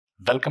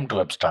Welcome to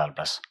Webstyle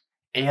Plus.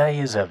 AI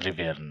is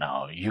everywhere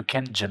now. You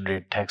can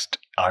generate text,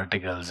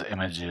 articles,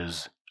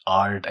 images,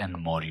 art, and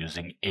more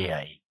using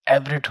AI.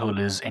 Every tool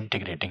is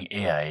integrating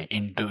AI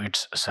into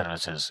its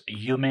services.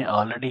 You may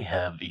already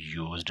have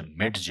used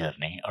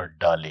Midjourney or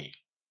DALL-E.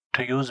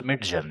 To use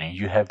Midjourney,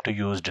 you have to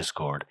use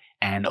Discord,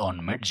 and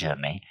on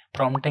Midjourney,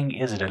 prompting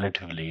is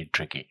relatively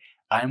tricky.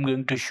 I'm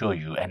going to show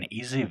you an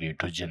easy way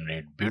to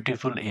generate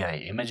beautiful AI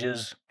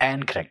images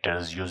and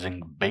characters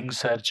using Bing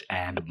Search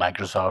and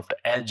Microsoft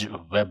Edge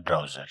web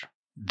browser.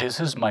 This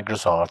is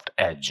Microsoft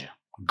Edge.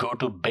 Go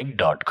to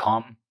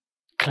bing.com,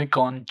 click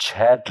on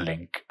chat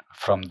link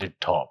from the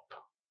top.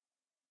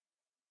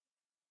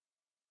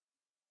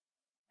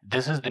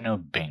 This is the new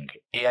Bing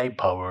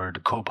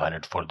AI-powered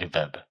copilot for the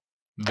web.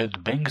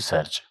 With Bing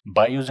Search,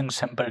 by using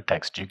simple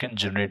text, you can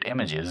generate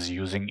images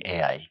using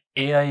AI.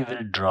 AI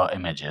will draw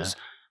images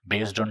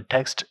based on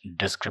text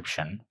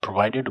description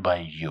provided by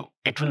you.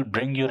 It will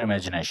bring your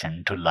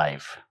imagination to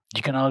life.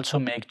 You can also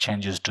make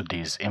changes to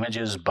these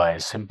images by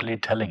simply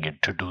telling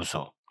it to do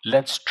so.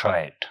 Let's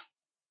try it.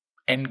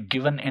 In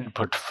given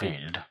input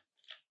field,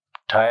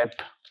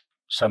 type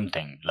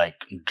something like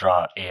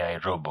draw AI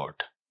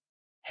robot.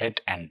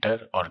 Hit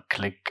enter or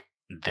click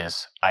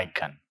this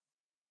icon.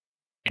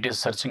 It is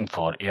searching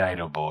for AI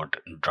robot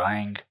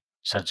drawing,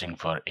 searching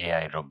for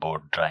AI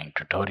robot drawing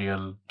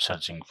tutorial,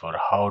 searching for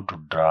how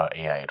to draw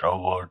AI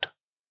robot.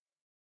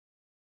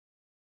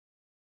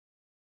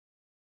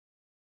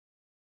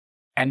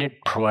 And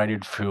it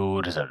provided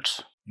few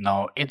results.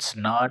 Now it's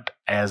not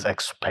as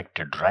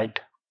expected, right?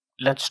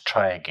 Let's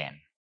try again.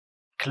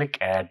 Click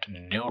add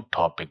new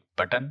topic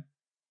button.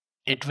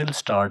 It will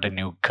start a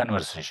new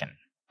conversation.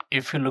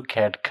 If you look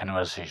at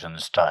conversation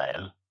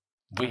style,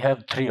 we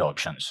have three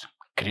options: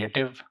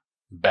 creative,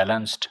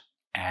 balanced,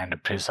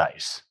 and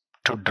precise.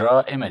 To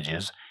draw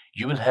images,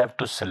 you will have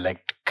to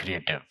select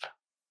creative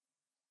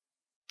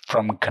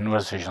from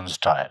conversation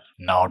style.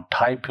 Now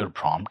type your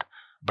prompt,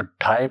 but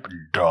type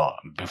draw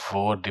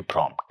before the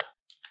prompt.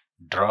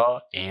 Draw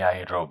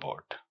AI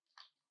robot.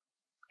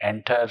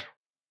 Enter.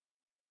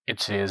 It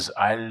says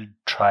I'll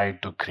try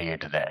to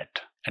create that.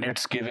 And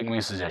it's giving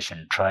me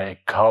suggestion. Try a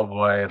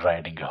cowboy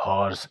riding a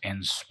horse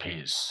in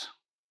space.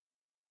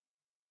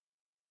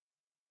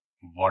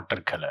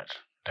 Watercolor.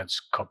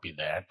 Let's copy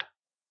that.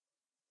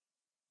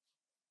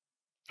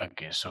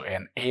 Okay, so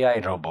an AI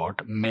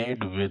robot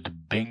made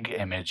with Bing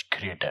Image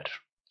Creator.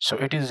 So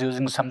it is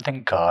using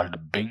something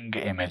called Bing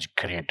Image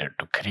Creator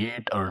to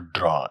create or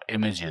draw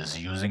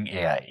images using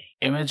AI.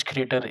 Image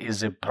Creator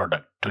is a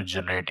product to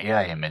generate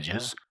AI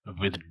images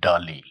with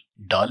DALL-E.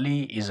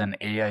 DALL-E is an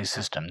AI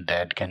system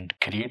that can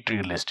create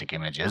realistic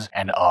images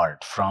and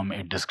art from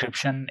a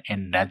description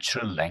in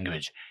natural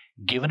language.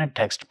 Given a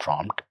text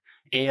prompt,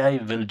 AI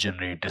will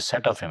generate a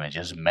set of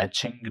images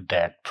matching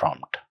that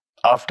prompt.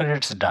 After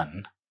it's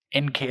done,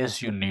 in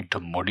case you need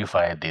to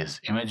modify these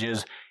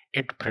images,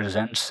 it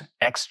presents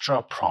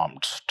extra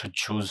prompts to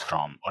choose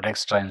from or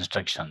extra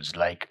instructions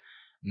like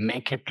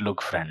make it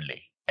look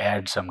friendly,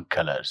 add some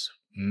colors,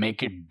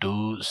 make it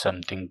do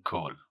something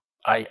cool.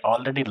 I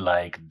already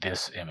like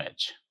this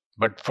image.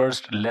 But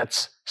first,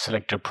 let's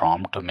select a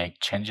prompt to make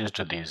changes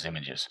to these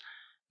images.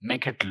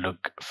 Make it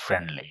look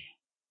friendly.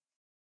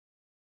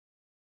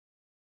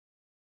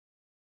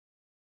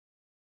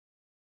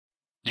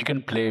 You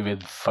can play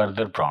with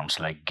further prompts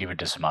like give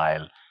it a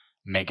smile,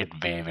 make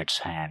it wave its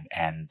hand,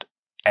 and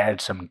add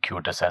some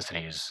cute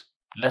accessories.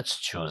 Let's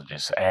choose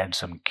this, add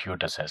some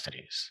cute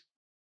accessories.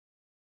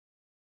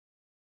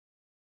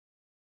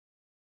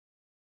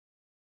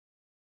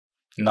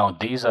 Now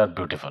these are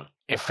beautiful.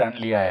 A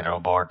friendly eye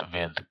robot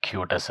with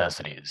cute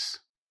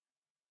accessories.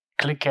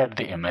 Click at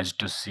the image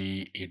to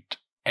see it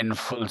in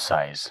full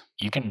size.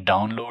 You can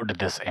download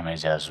this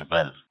image as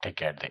well.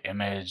 Click at the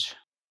image.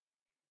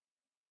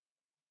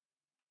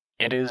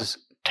 It is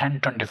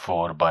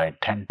 1024 by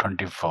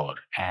 1024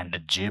 and a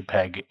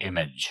JPEG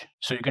image.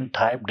 So you can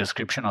type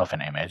description of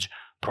an image,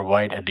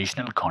 provide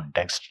additional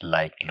context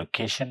like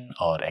location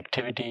or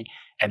activity,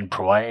 and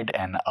provide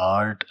an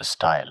art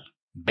style.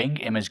 Bing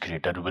Image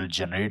Creator will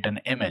generate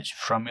an image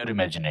from your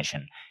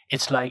imagination.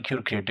 It's like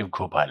your creative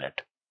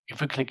copilot.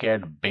 If you click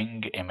at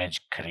Bing Image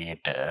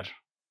Creator,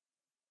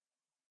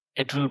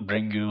 it will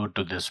bring you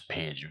to this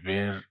page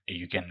where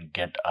you can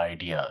get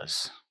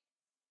ideas.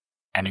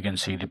 And you can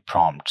see the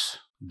prompts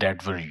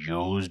that were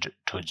used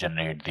to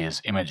generate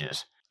these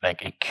images,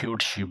 like a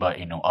cute Shiba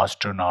Inu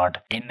astronaut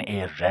in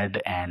a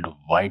red and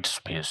white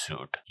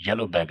spacesuit,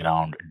 yellow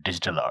background,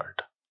 digital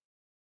art.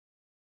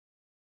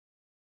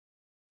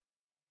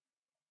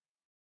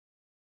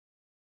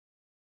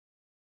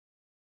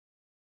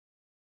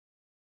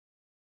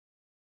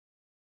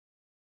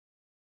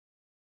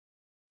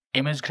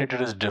 Image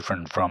Creator is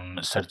different from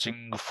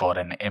searching for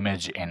an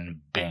image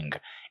in Bing.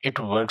 It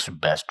works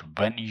best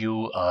when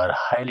you are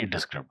highly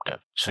descriptive,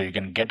 so you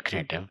can get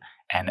creative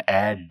and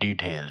add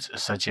details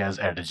such as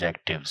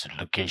adjectives,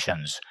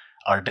 locations,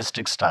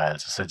 artistic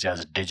styles such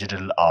as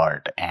digital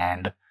art,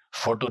 and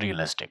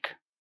photorealistic.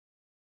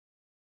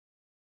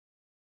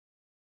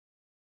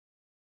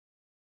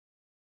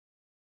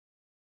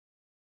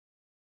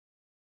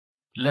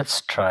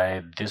 Let's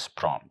try this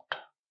prompt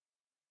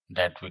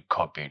that we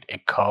copied. A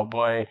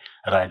cowboy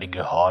riding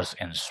a horse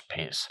in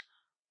space.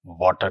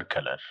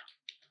 Watercolor.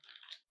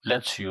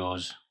 Let's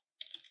use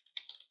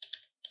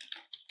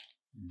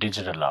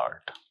digital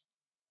art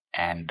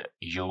and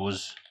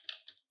use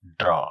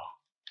draw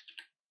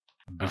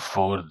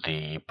before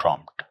the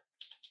prompt.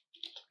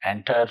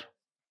 Enter.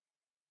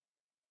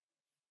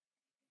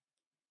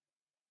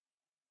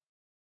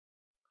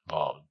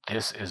 Wow,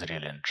 this is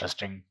really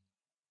interesting.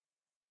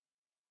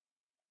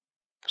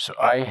 So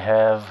I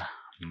have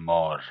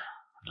more,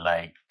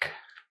 like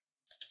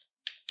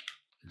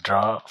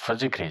draw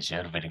fuzzy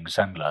creature wearing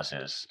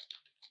sunglasses.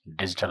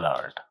 Digital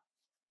art.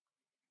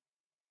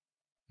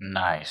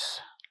 Nice.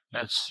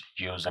 Let's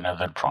use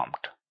another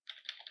prompt.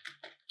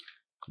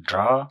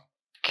 Draw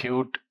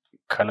cute,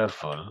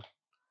 colorful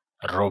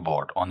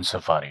robot on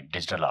safari.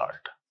 Digital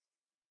art.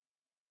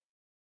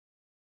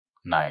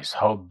 Nice.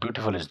 How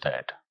beautiful is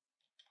that?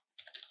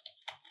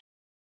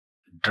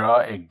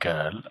 Draw a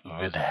girl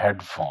with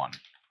headphone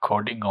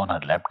coding on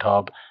her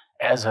laptop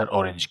as her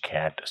orange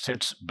cat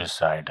sits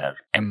beside her.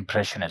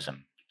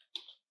 Impressionism.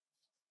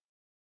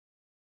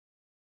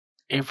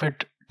 If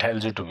it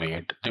tells you to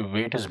wait, the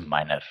wait is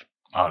minor.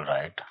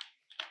 Alright.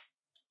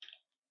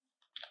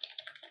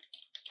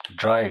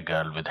 Draw a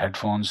girl with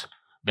headphones.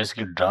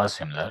 Basically draw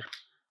similar,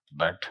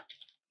 but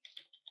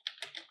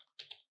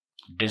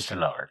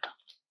digital art.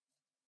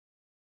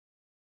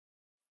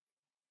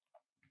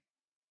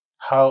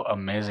 How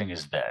amazing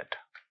is that?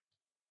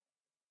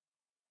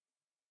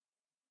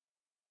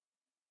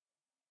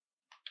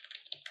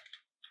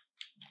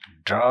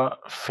 Draw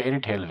fairy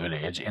tale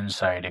village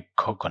inside a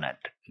coconut.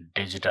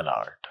 Digital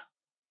art.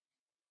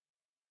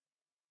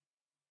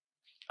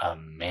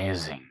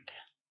 Amazing.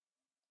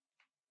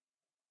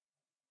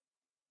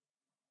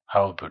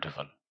 How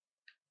beautiful.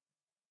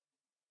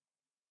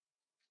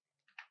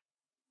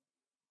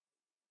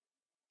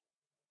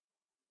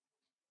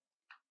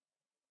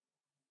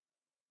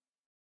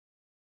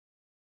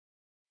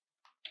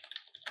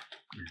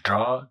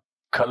 Draw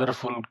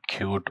colorful,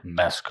 cute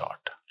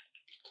mascot.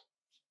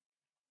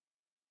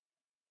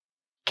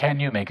 Can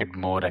you make it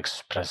more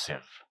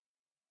expressive?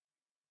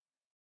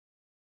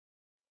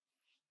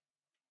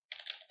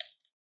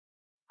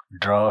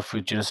 Draw a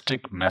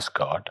futuristic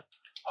mascot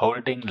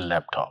holding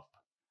laptop.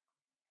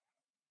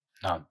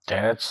 Now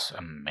that's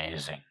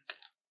amazing.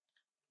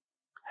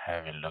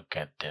 Have a look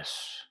at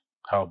this.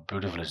 How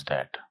beautiful is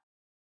that?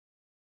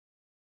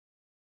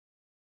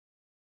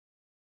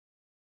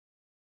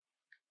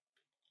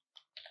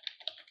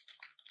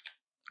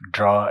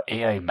 Draw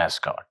AI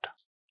mascot.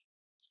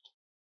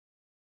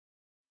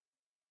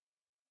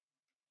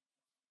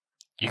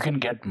 You can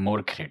get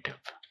more creative.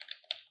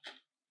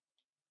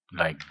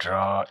 Like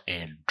draw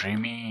a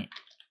dreamy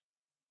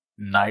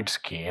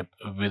nightscape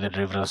with a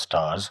river of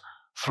stars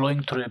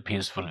flowing through a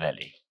peaceful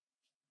valley.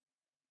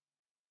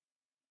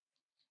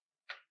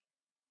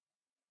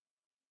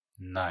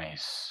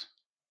 Nice.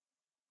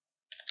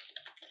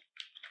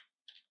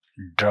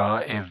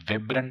 Draw a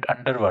vibrant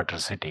underwater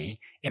city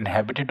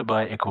inhabited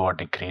by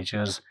aquatic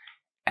creatures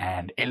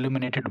and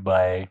illuminated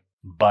by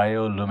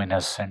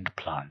bioluminescent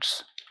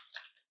plants.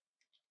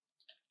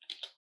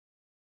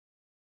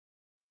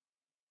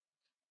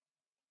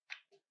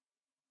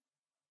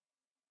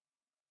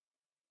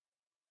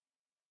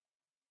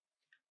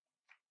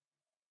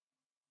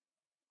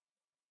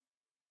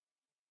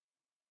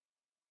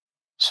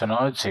 So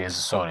now it says,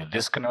 sorry,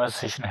 this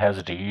conversation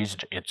has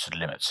reached its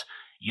limits.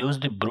 Use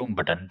the broom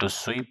button to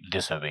sweep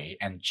this away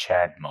and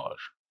chat more.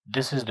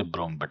 This is the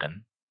broom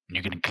button.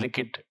 You can click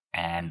it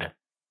and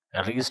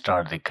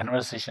restart the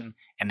conversation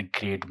and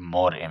create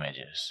more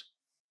images.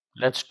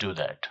 Let's do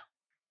that.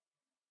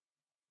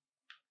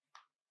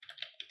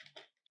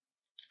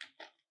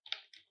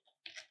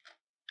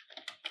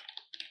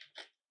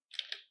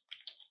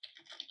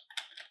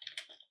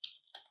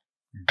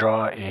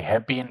 Draw a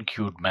happy and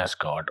cute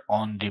mascot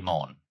on the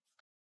moon.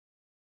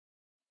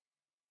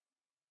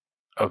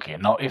 Okay,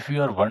 now if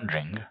you are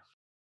wondering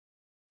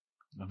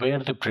where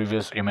the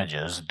previous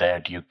images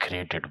that you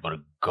created were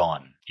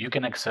gone, you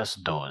can access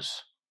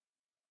those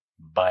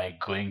by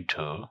going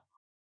to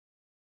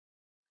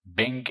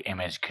Bing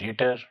Image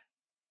Creator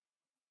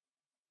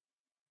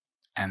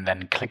and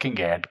then clicking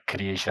at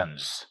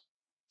Creations.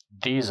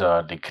 These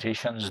are the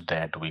creations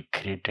that we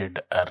created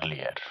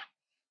earlier.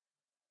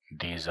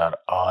 These are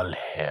all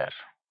here.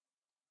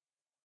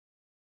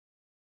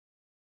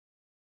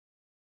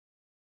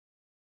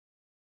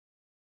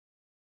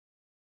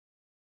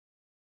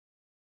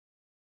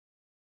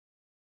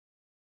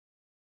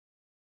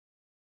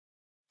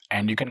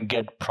 And you can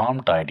get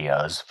prompt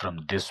ideas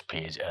from this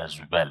page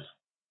as well.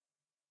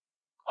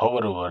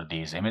 Hover over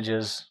these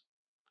images,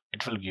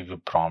 it will give you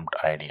prompt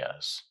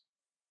ideas.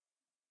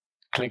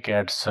 Click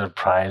at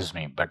Surprise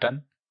Me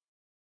button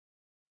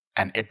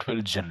and it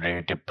will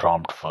generate a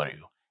prompt for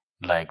you,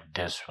 like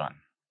this one.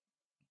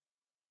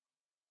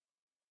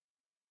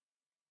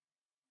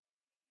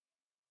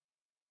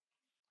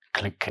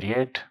 Click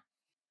Create.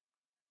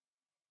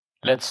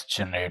 Let's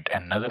generate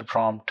another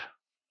prompt.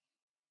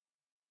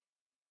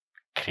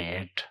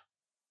 create.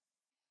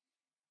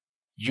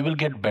 You will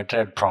get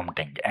better at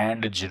prompting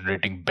and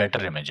generating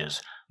better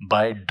images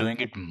by doing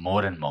it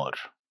more and more.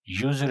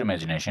 Use your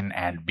imagination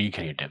and be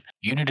creative.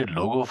 You need a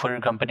logo for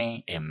your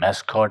company, a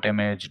mascot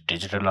image,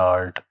 digital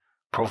art,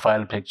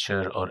 profile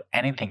picture, or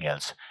anything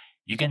else.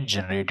 You can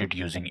generate it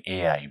using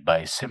AI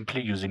by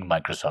simply using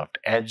Microsoft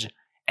Edge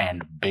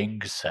and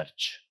Bing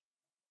search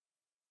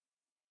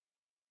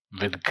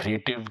with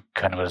creative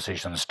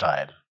conversation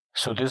style.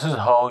 So this is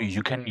how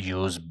you can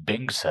use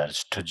Bing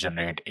search to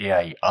generate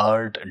AI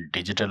art,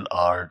 digital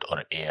art,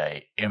 or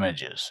AI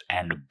images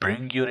and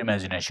bring your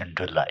imagination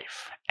to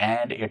life.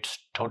 And it's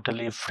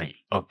totally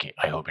free. Okay,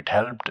 I hope it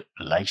helped.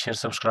 Like, share,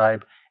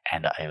 subscribe,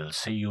 and I will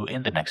see you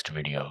in the next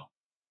video.